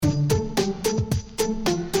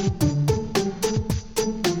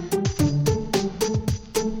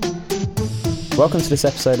Welcome to this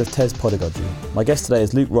episode of TES Pedagogy. My guest today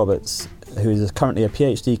is Luke Roberts, who is currently a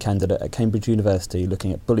PhD candidate at Cambridge University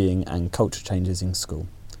looking at bullying and culture changes in school.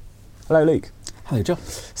 Hello, Luke. Hello, John.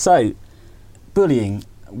 So, bullying,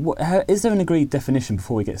 is there an agreed definition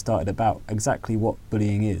before we get started about exactly what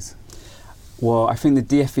bullying is? Well, I think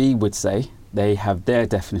the DFE would say they have their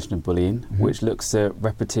definition of bullying, which looks at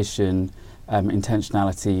repetition,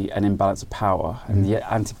 intentionality and imbalance of power. And the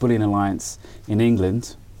Anti-Bullying Alliance in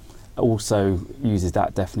England also uses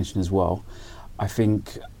that definition as well. I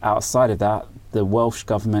think outside of that, the Welsh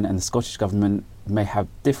Government and the Scottish Government may have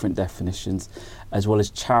different definitions, as well as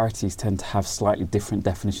charities tend to have slightly different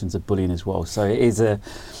definitions of bullying as well. So it's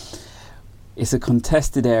a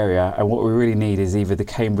contested area, and what we really need is either the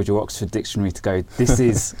Cambridge or Oxford dictionary to go, this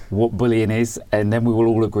is what bullying is, and then we will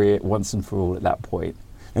all agree it once and for all at that point.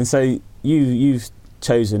 And so you've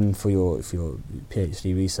chosen for your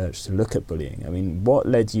PhD research to look at bullying. I mean, what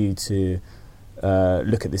led you to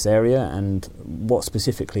look at this area, and what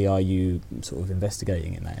specifically are you sort of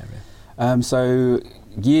investigating in that area? So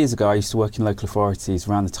years ago I used to work in local authorities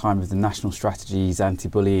around the time of the National Strategy's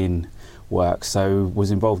anti-bullying work, so was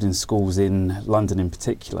involved in schools in London in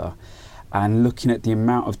particular, and looking at the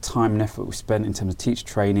amount of time and effort we spent in terms of teacher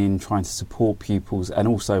training, trying to support pupils, and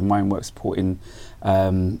also my own work supporting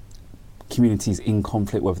communities in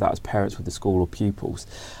conflict, whether that was parents with the school or pupils.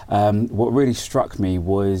 What really struck me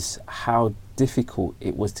was how difficult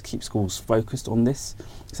it was to keep schools focused on this.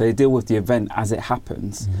 So they deal with the event as it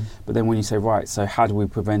happens, but then when you say, right, so how do we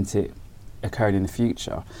prevent it occurring in the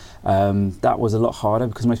future? That was a lot harder,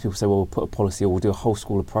 because most people say, well, we'll put a policy or we'll do a whole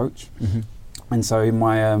school approach. And so in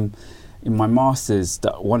my masters,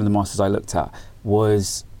 one of the masters I looked at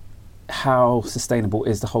was how sustainable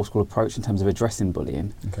is the whole school approach in terms of addressing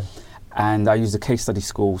bullying. And I used a case study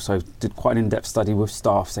school, so did quite an in-depth study with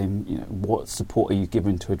staff saying, you know, what support are you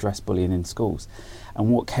given to address bullying in schools? And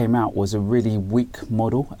what came out was a really weak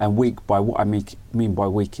model, and weak by what I mean by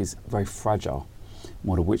weak is very fragile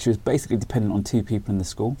model, which was basically dependent on two people in the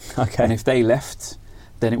school. And if they left,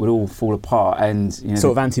 then it would all fall apart. And you know,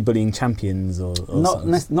 sort of anti-bullying champions, or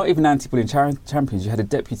not even anti-bullying champions. You had a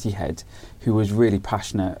deputy head who was really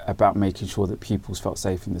passionate about making sure that pupils felt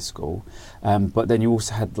safe in the school, but then you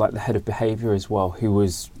also had like the head of behaviour as well, who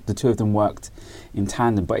was, the two of them worked in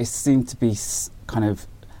tandem, but it seemed to be kind of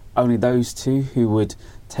only those two who would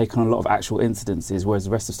take on a lot of actual incidences, whereas the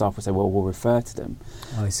rest of staff would say, well, we'll refer to them.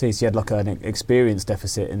 I see. So you had like an experience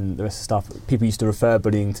deficit in the rest of staff. People used to refer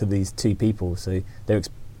bullying to these two people, so their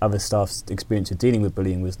other staff's experience of dealing with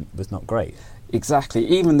bullying was not great. Exactly.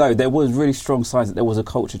 Even though there was really strong signs that there was a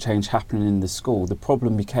culture change happening in the school, the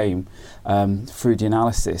problem became, through the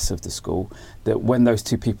analysis of the school, that when those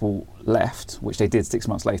two people left, which they did 6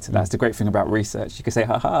 months later, that's the great thing about research. You can say,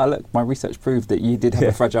 ha, look, my research proved that you did have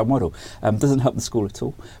a fragile model. Doesn't help the school at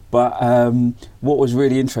all. But what was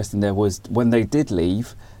really interesting there was when they did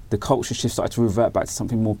leave, the culture shift started to revert back to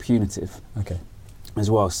something more punitive as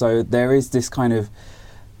well. So there is this kind of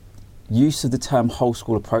use of the term whole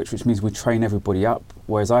school approach, which means we train everybody up,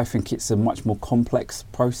 whereas I think it's a much more complex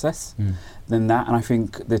process than that. And I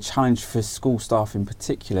think the challenge for school staff in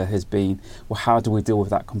particular has been, well, how do we deal with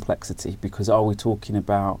that complexity? Because are we talking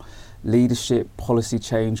about leadership, policy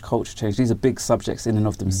change, culture change? These are big subjects in and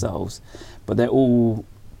of themselves, but they're all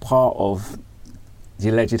part of the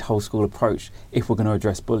alleged whole school approach if we're going to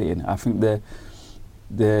address bullying. I think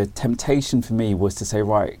the temptation for me was to say,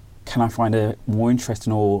 right, can I find a more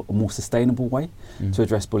interesting or a more sustainable way to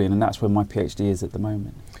address bullying? And that's where my PhD is at the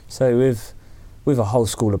moment. So with a whole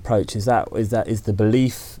school approach, is the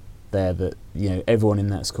belief there that, you know, everyone in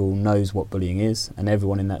that school knows what bullying is, and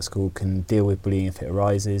everyone in that school can deal with bullying if it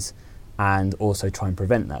arises, and also try and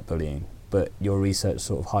prevent that bullying? But your research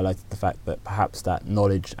sort of highlighted the fact that perhaps that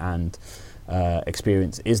knowledge and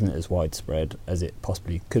experience isn't as widespread as it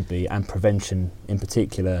possibly could be, and prevention in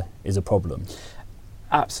particular is a problem.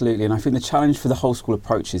 Absolutely, and I think the challenge for the whole school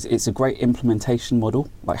approach is it's a great implementation model.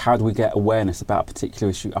 Like, how do we get awareness about a particular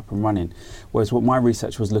issue up and running? Whereas what my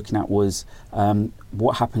research was looking at was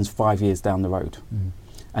what happens 5 years down the road?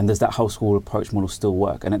 And does that whole school approach model still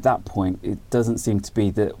work? And at that point, it doesn't seem to be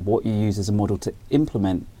that what you use as a model to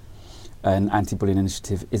implement an anti-bullying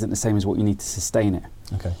initiative isn't the same as what you need to sustain it.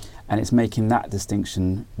 And it's making that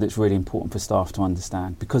distinction that's really important for staff to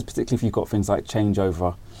understand, because particularly if you've got things like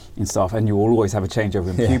changeover in staff, and you will always have a changeover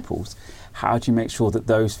in pupils, how do you make sure that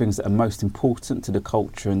those things that are most important to the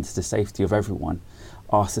culture and to the safety of everyone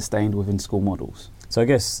are sustained within school models? So I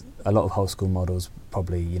guess a lot of whole school models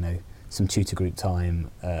probably, you know, some tutor group time,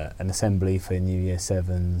 an assembly for New Year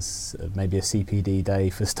 7s, maybe a CPD day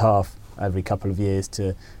for staff every couple of years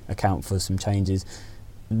to account for some changes.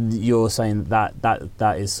 you're saying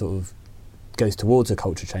that is sort of goes towards a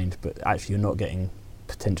culture change, but actually you're not getting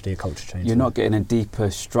potentially a culture change. You're not getting a deeper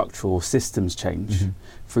structural systems change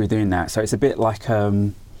through doing that. So it's a bit like, how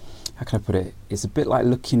can I put it? It's a bit like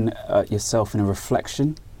looking at yourself in a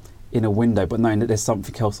reflection in a window, but knowing that there's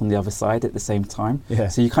something else on the other side at the same time. Yeah.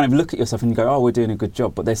 So you kind of look at yourself and you go, oh, we're doing a good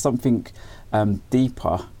job, but there's something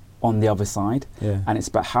deeper on the other side. Yeah. And it's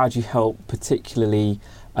about how do you help particularly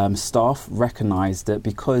staff recognise that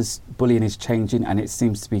because bullying is changing and it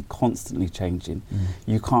seems to be constantly changing,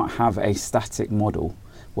 you can't have a static model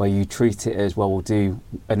where you treat it as, well, we'll do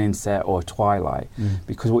an inset or a twilight.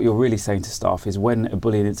 Because what you're really saying to staff is when a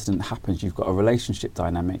bullying incident happens, you've got a relationship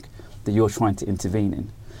dynamic that you're trying to intervene in.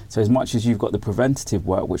 So as much as you've got the preventative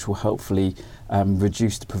work, which will hopefully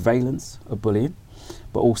reduce the prevalence of bullying,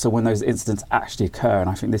 but also when those incidents actually occur, and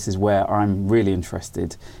I think this is where I'm really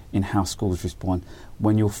interested in how schools respond,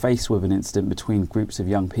 when you're faced with an incident between groups of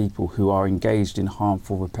young people who are engaged in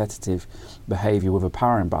harmful, repetitive behaviour with a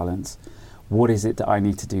power imbalance, what is it that I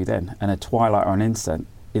need to do then? And a twilight or an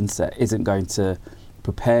inset isn't going to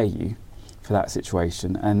prepare you for that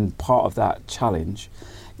situation. And part of that challenge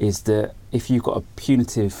is that if you've got a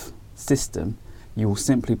punitive system, you will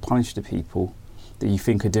simply punish the people that you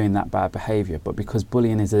think are doing that bad behaviour. But because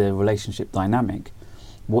bullying is a relationship dynamic,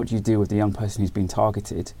 what do you do with the young person who's been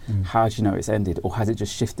targeted? How do you know it's ended, or has it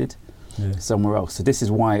just shifted somewhere else? So this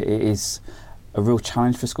is why it is a real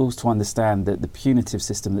challenge for schools to understand that the punitive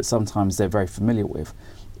system that sometimes they're very familiar with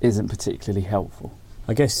isn't particularly helpful.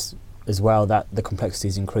 I guess as well that the complexity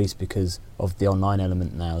is increased because of the online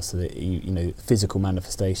element now, so that you know physical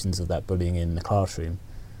manifestations of that bullying in the classroom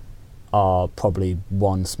are probably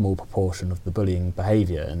one small proportion of the bullying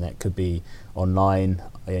behaviour, and that could be online,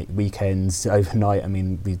 weekends, overnight. I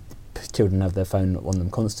mean, children have their phone on them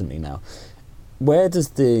constantly now. Where does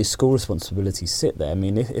the school responsibility sit there? I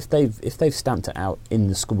mean, if they've stamped it out in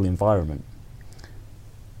the school environment,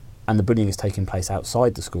 and the bullying is taking place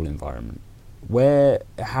outside the school environment,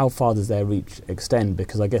 how far does their reach extend?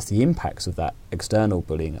 Because I guess the impacts of that external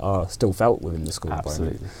bullying are still felt within the school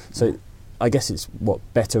environment. So I guess it's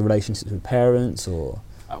better relationships with parents, or?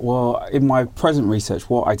 Well, in my present research,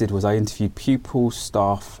 what I did was I interviewed pupils,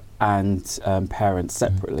 staff and parents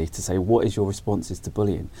separately to say, what is your responses to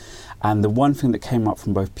bullying? And the one thing that came up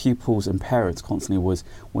from both pupils and parents constantly was,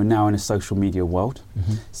 we're now in a social media world.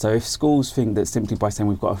 So if schools think that simply by saying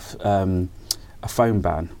we've got a phone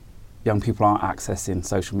ban, young people aren't accessing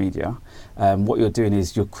social media, what you're doing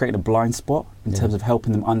is you're creating a blind spot in terms of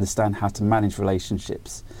helping them understand how to manage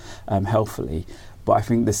relationships healthfully. But I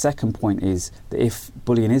think the second point is that if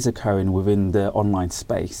bullying is occurring within the online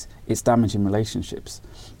space, it's damaging relationships.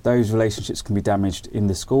 Those relationships can be damaged in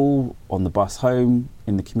the school, on the bus home,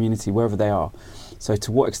 in the community, wherever they are. So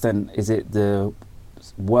to what extent is it the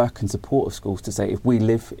work and support of schools to say, if we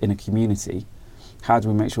live in a community, how do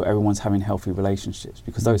we make sure everyone's having healthy relationships?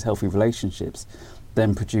 Because those healthy relationships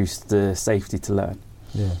then produce the safety to learn.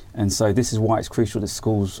 And so this is why it's crucial that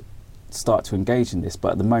schools start to engage in this.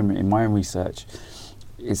 But at the moment, in my own research,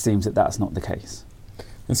 it seems that that's not the case.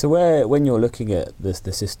 And so when you're looking at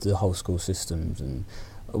the whole school systems and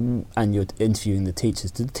you're interviewing the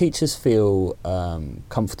teachers, do the teachers feel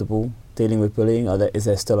comfortable dealing with bullying? Is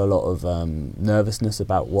there still a lot of nervousness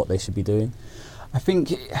about what they should be doing? I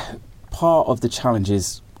think part of the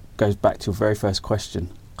challenges goes back to your very first question,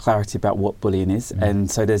 clarity about what bullying is.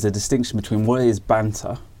 And so there's a distinction between what is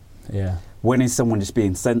banter, when is someone just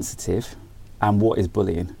being sensitive, and what is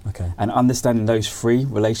bullying. And understanding those three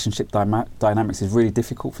relationship dynamics is really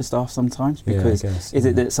difficult for staff sometimes, because is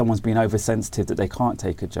it that someone's been oversensitive that they can't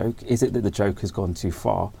take a joke? Is it that the joke has gone too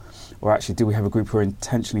far? Or actually, do we have a group who are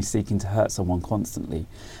intentionally seeking to hurt someone constantly?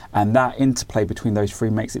 And that interplay between those three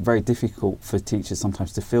makes it very difficult for teachers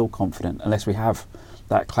sometimes to feel confident unless we have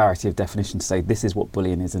that clarity of definition to say this is what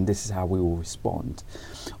bullying is and this is how we will respond.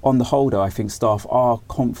 On the whole, though, I think staff are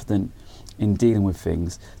confident in dealing with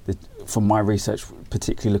things. From my research,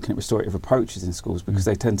 particularly looking at restorative approaches in schools, because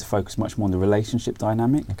they tend to focus much more on the relationship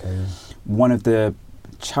dynamic. One of the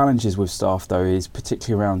challenges with staff, though, is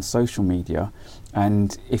particularly around social media.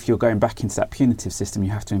 And if you're going back into that punitive system, you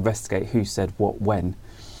have to investigate who said what when.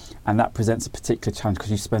 And that presents a particular challenge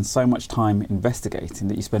because you spend so much time investigating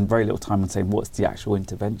that you spend very little time on saying what's the actual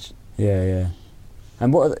intervention.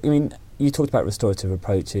 And you talked about restorative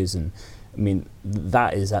approaches, and I mean,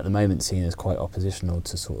 that is at the moment seen as quite oppositional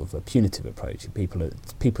to sort of a punitive approach.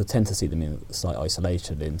 People tend to see them in slight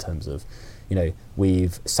isolation in terms of,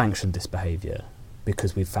 we've sanctioned this behaviour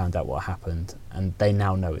because we've found out what happened and they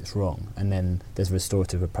now know it's wrong. And then there's a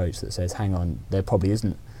restorative approach that says, hang on, there probably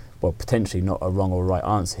isn't well, potentially not a wrong or right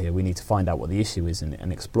answer here. We need to find out what the issue is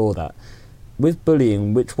and explore that. With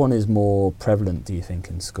bullying, which one is more prevalent, do you think,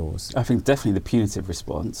 in schools? I think definitely the punitive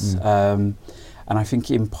response. And I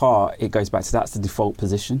think in part it goes back to that's the default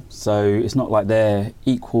position. So it's not like they're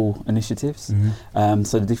equal initiatives.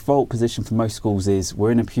 So the default position for most schools is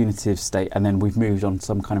we're in a punitive state and then we've moved on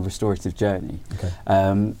some kind of restorative journey.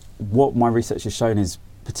 Okay. What my research has shown is,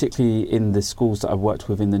 particularly in the schools that I've worked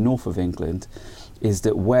with in the north of England, is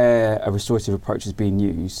that where a restorative approach is being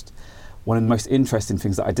used, one of the most interesting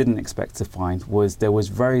things that I didn't expect to find was there was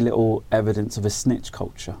very little evidence of a snitch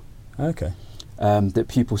culture. Okay. That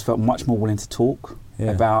pupils felt much more willing to talk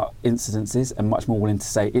about incidences and much more willing to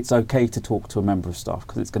say it's okay to talk to a member of staff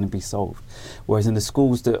because it's going to be solved. Whereas in the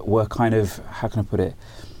schools that were kind of, how can I put it,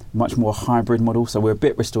 much more hybrid model, so we're a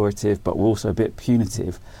bit restorative but we're also a bit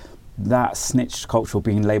punitive, that snitch culture,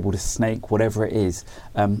 being labelled a snake, whatever it is,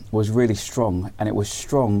 was really strong. And it was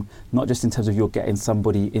strong not just in terms of you're getting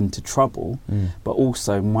somebody into trouble, but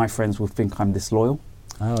also my friends will think I'm disloyal.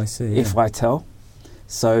 Oh, I see. If I tell.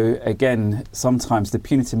 So again, sometimes the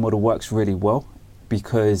punitive model works really well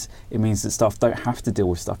because it means that staff don't have to deal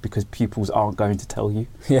with stuff because pupils aren't going to tell you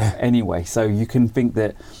anyway. So you can think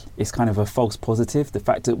that it's kind of a false positive. The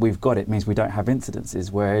fact that we've got it means we don't have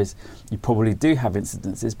incidences, whereas you probably do have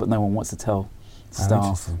incidences, but no one wants to tell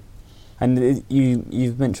staff. And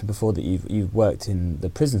you've mentioned before that you've worked in the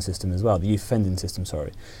prison system as well, the youth offending system.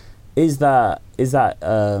 Sorry, is there that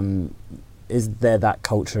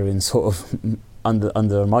culture in sort of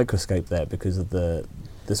under a microscope there because of the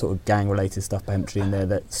sort of gang-related stuff potentially in there,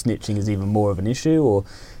 that snitching is even more of an issue? Or,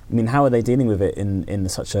 I mean, how are they dealing with it in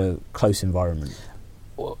such a close environment?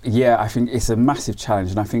 Well, yeah, I think it's a massive challenge,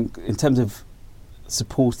 and I think in terms of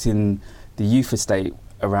supporting the youth estate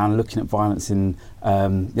around looking at violence in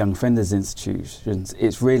young offenders institutions,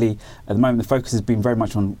 it's really, at the moment, the focus has been very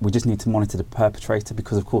much on we just need to monitor the perpetrator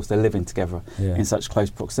because, of course, they're living together in such close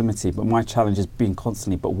proximity. But my challenge has been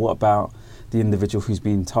constantly, but what about the individual who's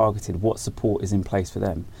being targeted? What support is in place for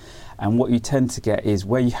them? And what you tend to get is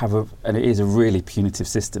where you have and it is a really punitive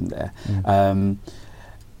system there,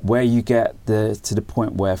 where you get to the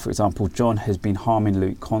point where, for example, John has been harming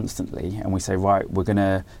Luke constantly, and we say, right, we're going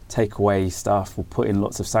to take away stuff, we'll put in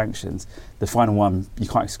lots of sanctions. The final one, you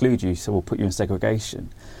can't exclude you, so we'll put you in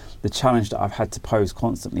segregation. The challenge that I've had to pose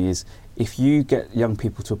constantly is if you get young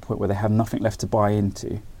people to a point where they have nothing left to buy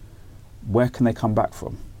into, where can they come back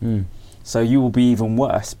from? So you will be even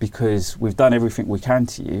worse because we've done everything we can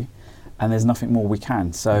to you and there's nothing more we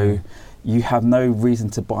can. So you have no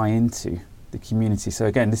reason to buy into the community. So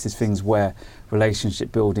again, this is things where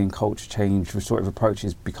relationship building, culture change, restorative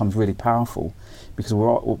approaches becomes really powerful because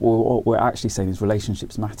what we're actually saying is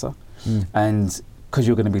relationships matter. And because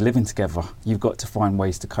you're going to be living together, you've got to find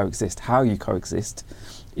ways to coexist. How you coexist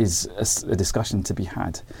is a discussion to be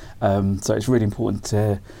had. So it's really important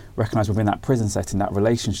to recognise within that prison setting that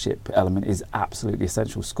relationship element is absolutely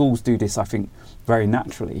essential. Schools do this, I think, very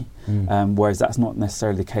naturally, whereas that's not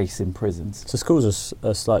necessarily the case in prisons. So schools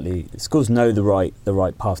schools know the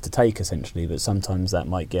right path to take essentially, but sometimes that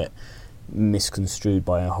might get misconstrued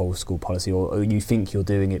by a whole school policy, or you think you're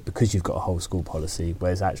doing it because you've got a whole school policy,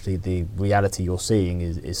 whereas actually the reality you're seeing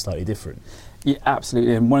is slightly different. Yeah,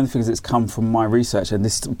 absolutely. And one of the things that's come from my research, and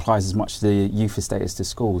this applies as much to the youth estate as to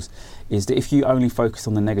schools, is that if you only focus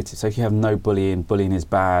on the negative, so if you have no bullying is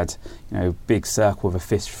bad, big circle with a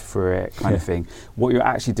fist through it kind of thing, what you're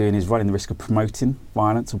actually doing is running the risk of promoting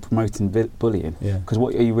violence or promoting bullying. Because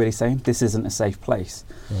what are you really saying? This isn't a safe place.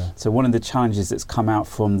 So one of the challenges that's come out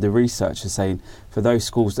from the research is saying for those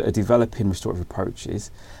schools that are developing restorative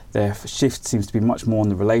approaches, their shift seems to be much more on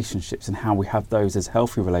the relationships and how we have those as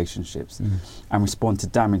healthy relationships and respond to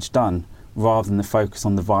damage done rather than the focus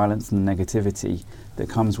on the violence and the negativity that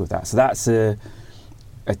comes with that. So that's a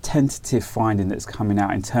tentative finding that's coming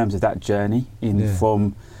out in terms of that journey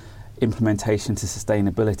from implementation to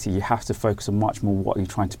sustainability. You have to focus on much more what you're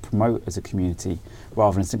trying to promote as a community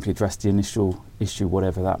rather than simply address the initial issue,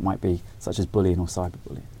 whatever that might be, such as bullying or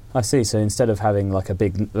cyberbullying. I see. So instead of having like a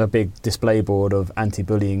big display board of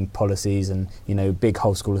anti-bullying policies and big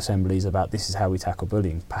whole school assemblies about this is how we tackle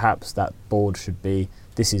bullying, perhaps that board should be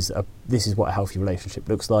this is what a healthy relationship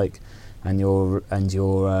looks like, and your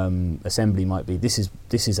assembly might be this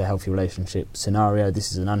is a healthy relationship scenario,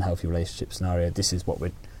 this is an unhealthy relationship scenario, this is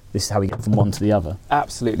how we get from one to the other.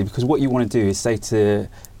 Absolutely, because what you want to do is say to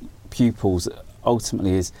pupils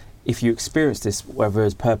ultimately is if you experience this, whether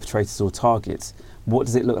as perpetrators or targets, what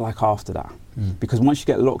does it look like after that? Because once you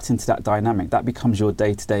get locked into that dynamic, that becomes your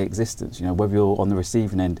day-to-day existence, you know, whether you're on the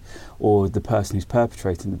receiving end or the person who's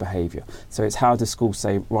perpetrating the behaviour. So it's how does schools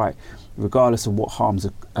say, right, regardless of what harms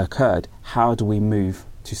occurred, how do we move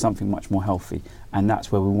to something much more healthy? And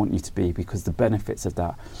that's where we want you to be, because the benefits of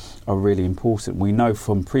that are really important. We know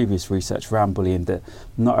from previous research around bullying that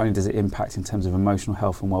not only does it impact in terms of emotional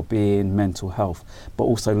health and well-being, mental health, but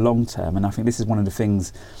also long-term. And I think this is one of the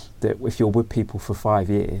things that if you're with people for 5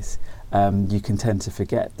 years, you can tend to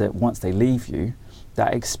forget that once they leave you,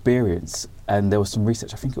 that experience, and there was some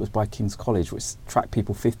research, I think it was by King's College, which tracked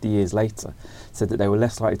people 50 years later, said that they were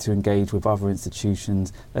less likely to engage with other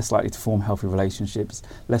institutions, less likely to form healthy relationships,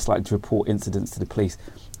 less likely to report incidents to the police,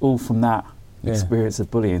 all from that experience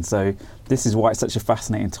of bullying. So this is why it's such a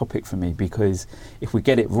fascinating topic for me, because if we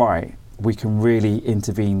get it right, we can really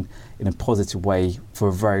intervene in a positive way for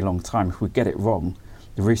a very long time. If we get it wrong,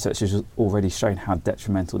 the research has already shown how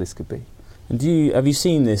detrimental this could be. And have you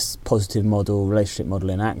seen this positive model, relationship model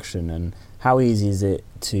in action, and how easy is it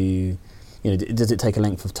to, does it take a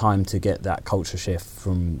length of time to get that culture shift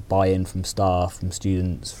from buy-in from staff, from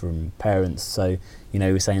students, from parents? So,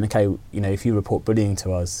 we're saying, okay, if you report bullying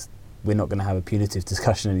to us, we're not going to have a punitive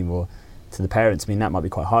discussion anymore. To the parents, I mean, that might be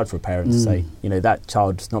quite hard for a parent to say, that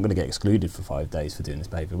child's not going to get excluded for 5 days for doing this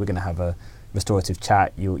behaviour. We're going to have a restorative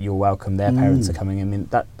chat. You're welcome. Their parents are coming in. I mean,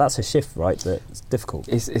 that's a shift, right? That's difficult.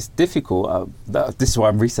 It's difficult. This is why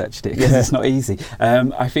I'm researching it, because it's not easy.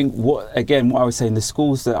 I think what I was saying, the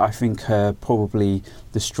schools that I think are probably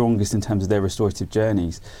the strongest in terms of their restorative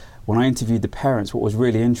journeys. When I interviewed the parents, what was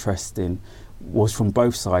really interesting was from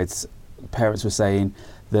both sides. Parents were saying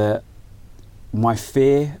that my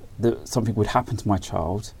fear that something would happen to my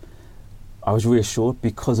child, I was reassured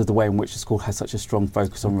because of the way in which the school has such a strong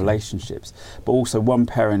focus on relationships. But also one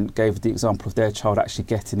parent gave the example of their child actually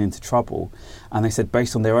getting into trouble, and they said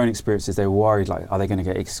based on their own experiences they were worried, like, are they going to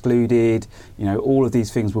get excluded? All of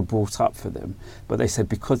these things were brought up for them. But they said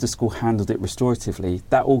because the school handled it restoratively,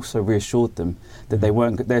 that also reassured them that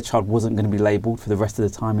their child wasn't going to be labelled for the rest of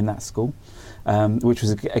the time in that school. Which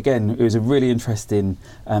was, again, it was a really interesting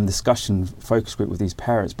discussion, focus group with these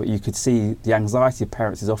parents, but you could see the anxiety of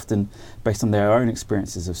parents is often based on their own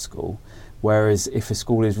experiences of school, whereas if a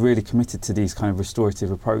school is really committed to these kind of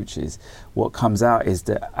restorative approaches, what comes out is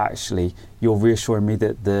that actually you're reassuring me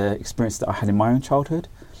that the experiences that I had in my own childhood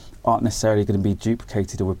aren't necessarily going to be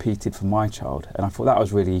duplicated or repeated for my child. And I thought that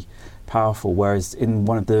was really powerful, whereas in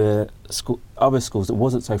one of the other schools that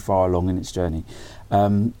wasn't so far along in its journey,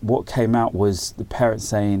 what came out was the parents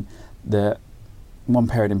saying that, one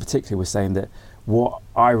parent in particular was saying that what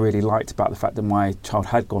I really liked about the fact that my child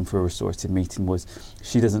had gone through a restorative meeting was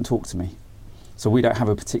she doesn't talk to me. So we don't have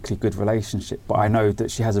a particularly good relationship, but I know that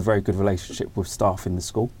she has a very good relationship with staff in the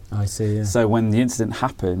school. I see, yeah. So when the incident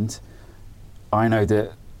happened, I know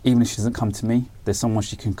that even if she doesn't come to me, there's someone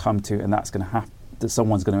she can come to, and that's going to happen, that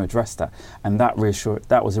someone's going to address that. And that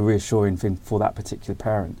was a reassuring thing for that particular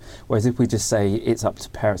parent. Whereas if we just say it's up to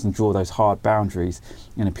parents and draw those hard boundaries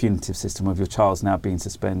in a punitive system of your child's now being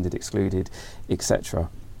suspended, excluded, etc.,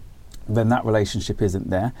 then that relationship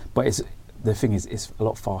isn't there. But the thing is, it's a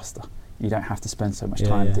lot faster. You don't have to spend so much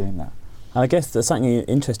time doing that. And I guess there's something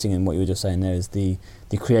interesting in what you were just saying there is the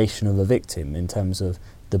creation of a victim in terms of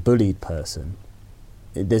the bullied person.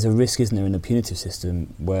 There's a risk, isn't there, in the punitive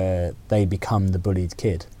system where they become the bullied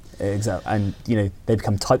kid. Exactly. And, they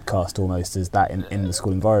become typecast almost as that in the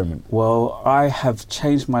school environment. Well, I have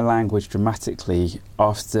changed my language dramatically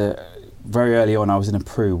after, very early on, I was in a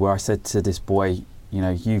PRU where I said to this boy,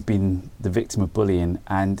 you've been the victim of bullying,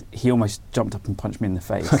 and he almost jumped up and punched me in the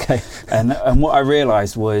face. Okay. And what I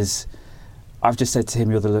realised was, I've just said to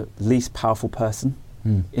him, you're the least powerful person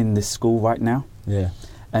in this school right now. Yeah.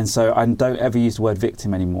 And so I don't ever use the word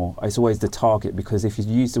victim anymore. It's always the target, because if you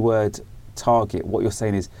use the word target, what you're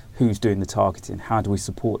saying is who's doing the targeting? How do we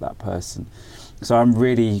support that person? So I'm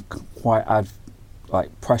really quite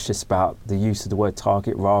precious about the use of the word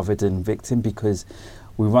target rather than victim, because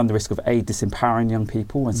we run the risk of disempowering young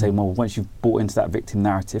people and saying, well, once you've bought into that victim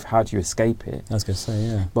narrative, how do you escape it? I was going to say,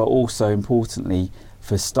 yeah. But also importantly,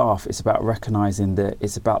 for staff, it's about recognising that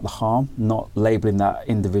it's about the harm, not labelling that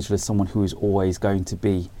individual as someone who is always going to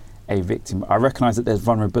be a victim. I recognise that there's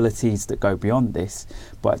vulnerabilities that go beyond this,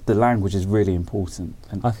 but the language is really important.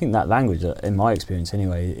 And I think that language, in my experience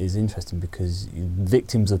anyway, is interesting because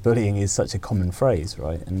victims of bullying is such a common phrase,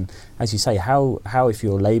 right? And as you say, how if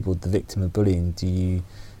you're labelled the victim of bullying, do you,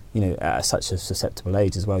 at such a susceptible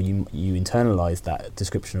age as well, you internalise that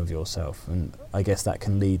description of yourself, and I guess that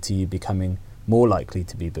can lead to you becoming more likely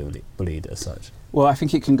to be bullied as such. Well, I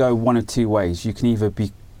think it can go one of two ways. You can either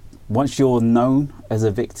be, once you're known as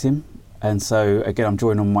a victim, And so, again, I'm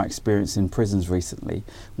drawing on my experience in prisons recently.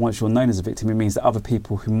 Once you're known as a victim, it means that other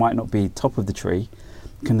people who might not be top of the tree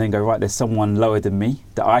can then go, right, there's someone lower than me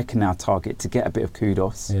that I can now target to get a bit of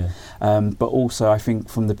kudos. But also, I think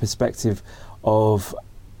from the perspective of,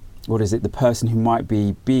 the person who might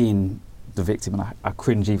be being the victim, and I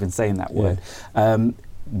cringe even saying that word,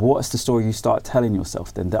 what's the story you start telling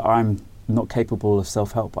yourself then? That I'm not capable of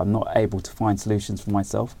self-help, I'm not able to find solutions for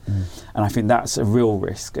myself. And I think that's a real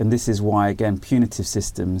risk. And this is why, again, punitive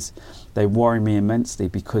systems, they worry me immensely,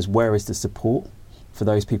 because where is the support for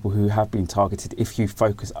those people who have been targeted if you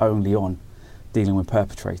focus only on dealing with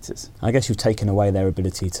perpetrators? I guess you've taken away their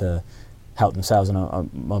ability to help themselves, and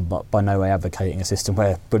I'm by no way advocating a system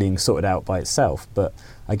where bullying's sorted out by itself, but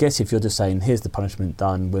I guess if you're just saying, here's the punishment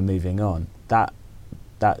done, we're moving on, that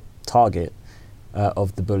target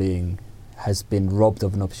of the bullying has been robbed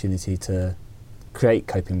of an opportunity to create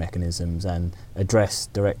coping mechanisms and address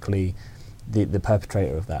directly the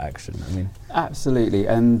perpetrator of that action. I mean, absolutely.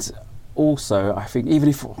 And also, I think even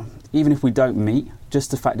if we don't meet, just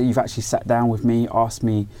the fact that you've actually sat down with me, asked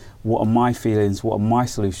me what are my feelings, what are my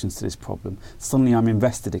solutions to this problem, suddenly I'm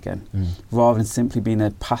invested again, rather than simply being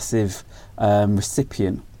a passive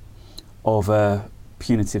recipient of a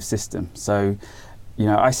punitive system. So,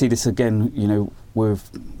 I see this again,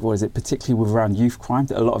 with, particularly with around youth crime,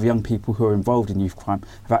 that a lot of young people who are involved in youth crime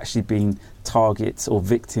have actually been targets or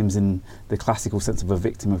victims in the classical sense of a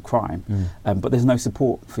victim of crime. But there's no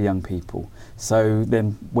support for young people. So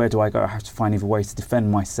then where do I go? I have to find either ways to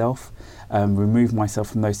defend myself, remove myself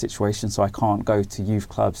from those situations, so I can't go to youth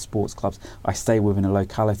clubs, sports clubs, I stay within a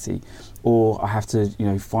locality, or I have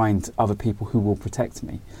to find other people who will protect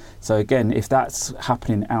me. So again, if that's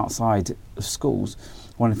happening outside of schools,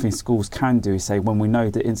 one of the things schools can do is say, when we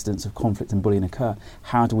know that incidents of conflict and bullying occur,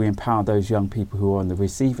 how do we empower those young people who are on the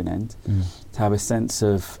receiving end to have a sense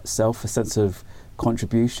of self, a sense of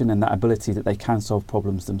contribution, and that ability that they can solve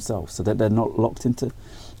problems themselves, so that they're not locked into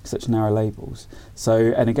such narrow labels.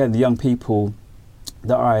 So, and again, the young people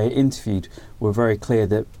that I interviewed were very clear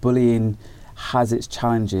that bullying has its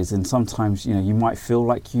challenges, and sometimes you might feel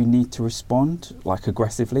like you need to respond like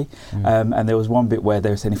aggressively, and there was one bit where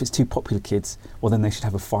they were saying if it's two popular kids, well then they should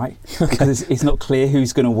have a fight because it's not clear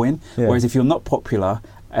who's going to win. Whereas if you're not popular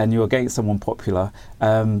and you're against someone popular,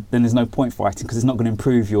 then there's no point fighting, because it's not going to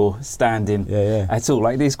improve your standing at all.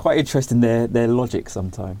 Like, it's quite interesting their logic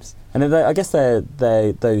sometimes. And I guess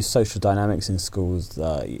those social dynamics in schools,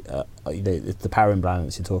 the power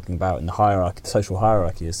imbalance you're talking about, and the hierarchy, the social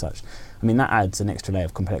hierarchy as such. I mean, that adds an extra layer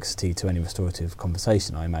of complexity to any restorative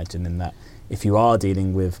conversation, I imagine, in that if you are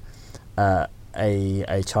dealing with a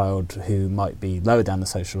child who might be lower down the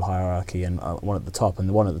social hierarchy and one at the top, and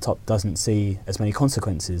the one at the top doesn't see as many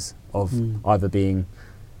consequences of either being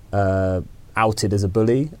outed as a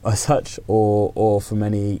bully as such, or from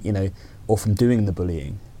any, or from doing the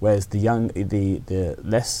bullying, whereas the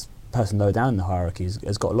less person lower down in the hierarchy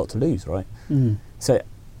has got a lot to lose, right? So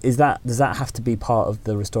does that have to be part of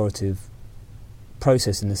the restorative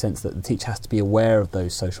process, in the sense that the teacher has to be aware of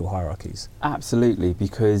those social hierarchies? Absolutely,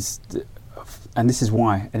 because and this is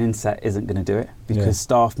why an inset isn't going to do it, because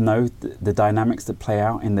staff know the dynamics that play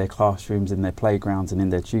out in their classrooms, in their playgrounds and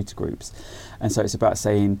in their tutor groups. And so it's about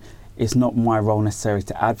saying, it's not my role necessarily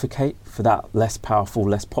to advocate for that less powerful,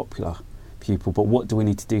 less popular pupil, but what do we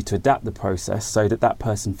need to do to adapt the process so that that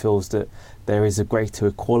person feels that there is a greater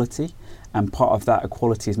equality, and part of that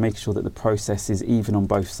equality is making sure that the process is even on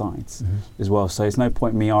both sides as well. So it's no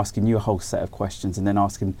point me asking you a whole set of questions and then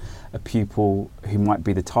asking a pupil who might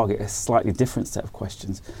be the target a slightly different set of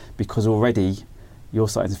questions, because already you're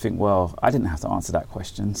starting to think, well, I didn't have to answer that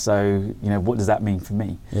question, so what does that mean for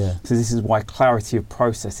me? So this is why clarity of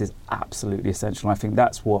process is absolutely essential, and I think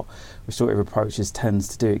that's what restorative approaches tends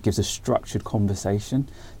to do. It gives a structured conversation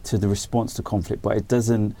to the response to conflict, but it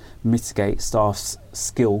doesn't mitigate staff's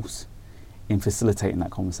skills in facilitating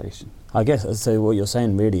that conversation. I guess, so what you're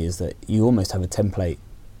saying really is that you almost have a template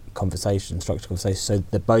conversation, structured conversation, so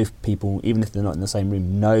that both people, even if they're not in the same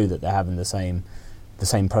room, know that they're having the same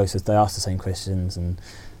process, they ask the same questions and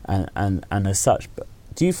as such. But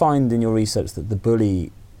do you find in your research that the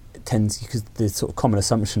bully tends, because the sort of common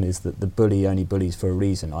assumption is that the bully only bullies for a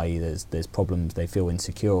reason, i.e. there's problems, they feel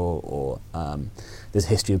insecure, or there's a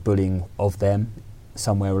history of bullying of them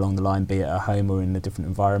somewhere along the line, be it at home or in a different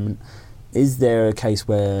environment. Is there a case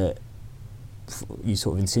where you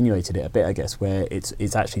sort of insinuated it a bit, I guess, where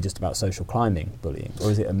it's actually just about social climbing bullying,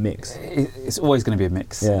 or is it a mix? It's always going to be a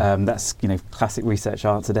mix. Yeah. That's classic research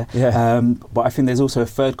answer there. Yeah. But I think there's also a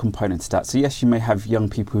third component to that. So yes, you may have young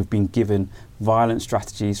people who've been given violent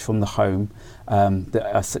strategies from the home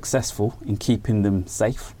that are successful in keeping them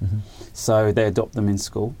safe, so they adopt them in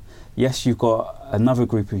school. Yes, you've got another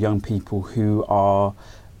group of young people who are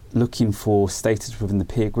looking for status within the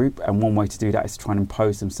peer group, and one way to do that is to try and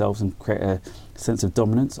impose themselves and create a sense of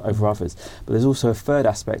dominance over others. But there's also a third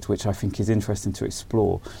aspect which I think is interesting to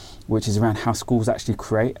explore, which is around how schools actually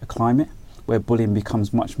create a climate where bullying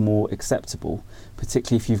becomes much more acceptable,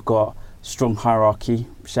 particularly if you've got strong hierarchy,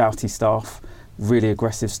 shouty staff, really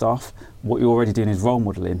aggressive staff. What you're already doing is role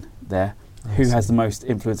modelling there. Who has the most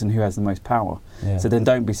influence and who has the most power. Yeah. So then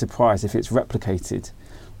don't be surprised if it's replicated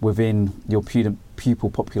within your pupil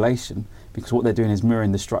population, because what they're doing is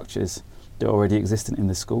mirroring the structures that are already existent in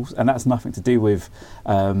the schools. And that's nothing to do with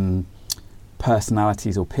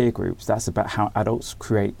personalities or peer groups. That's about how adults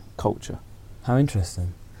create culture. How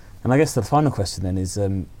interesting. And I guess the final question then is,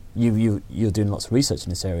 you're doing lots of research in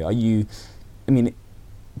this area.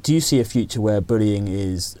 Do you see a future where bullying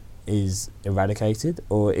is eradicated,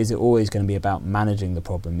 or is it always going to be about managing the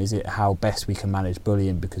problem? Is it how best we can manage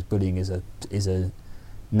bullying, because bullying is a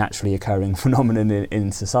naturally occurring phenomenon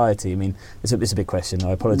in society? I mean, it's a big question.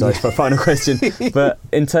 I apologise for a final question, but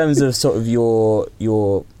in terms of sort of your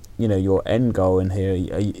end goal in here,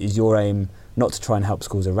 is your aim not to try and help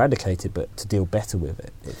schools eradicate it, but to deal better with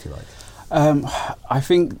it, if you like? I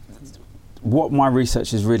think what my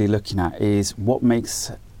research is really looking at is what makes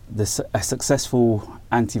a successful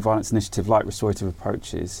anti-violence initiative like restorative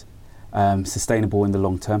approaches sustainable in the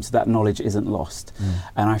long term, so that knowledge isn't lost.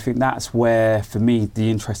 And I think that's where, for me, the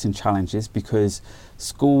interesting challenge is, because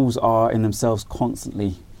schools are in themselves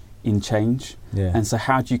constantly in change. And so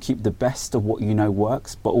how do you keep the best of what you know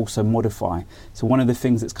works, but also modify? So one of the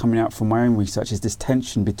things that's coming out from my own research is this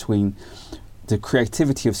tension between the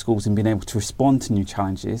creativity of schools in being able to respond to new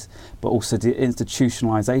challenges, but also the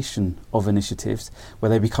institutionalisation of initiatives where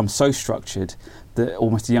they become so structured that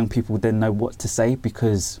almost the young people then know what to say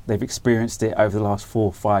because they've experienced it over the last 4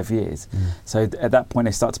 or 5 years. So at that point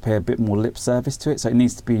they start to pay a bit more lip service to it, so it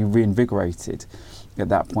needs to be reinvigorated at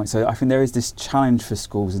that point. So I think there is this challenge for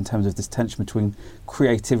schools in terms of this tension between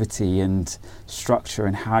creativity and structure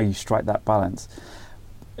and how you strike that balance.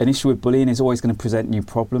 An issue with bullying is always going to present new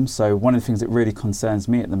problems. So one of the things that really concerns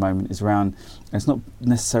me at the moment is around, and it's not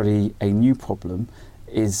necessarily a new problem,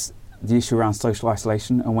 is the issue around social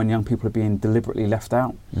isolation and when young people are being deliberately left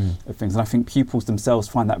out of things. And I think pupils themselves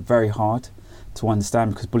find that very hard to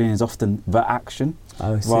understand, because bullying is often the action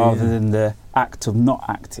rather than the act of not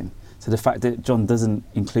acting. So the fact that John doesn't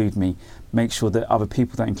include me, make sure that other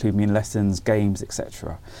people don't include me in lessons, games,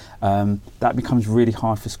 etc. That becomes really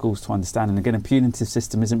hard for schools to understand. And again, a punitive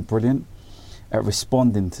system isn't brilliant at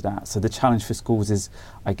responding to that. So the challenge for schools is,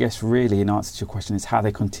 I guess, really, in answer to your question, is how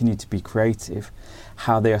they continue to be creative,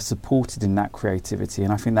 how they are supported in that creativity.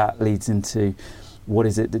 And I think that leads into what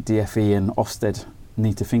is it that DFE and Ofsted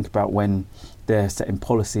need to think about when they're setting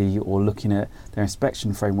policy or looking at their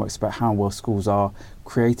inspection frameworks about how well schools are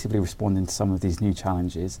creatively responding to some of these new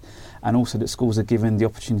challenges, and also that schools are given the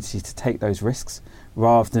opportunity to take those risks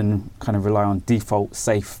rather than kind of rely on default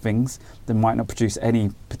safe things that might not produce any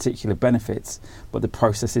particular benefits, but the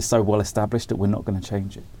process is so well established that we're not going to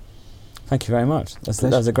change it. Thank you very much. That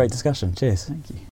was a great discussion. Cheers. Thank you.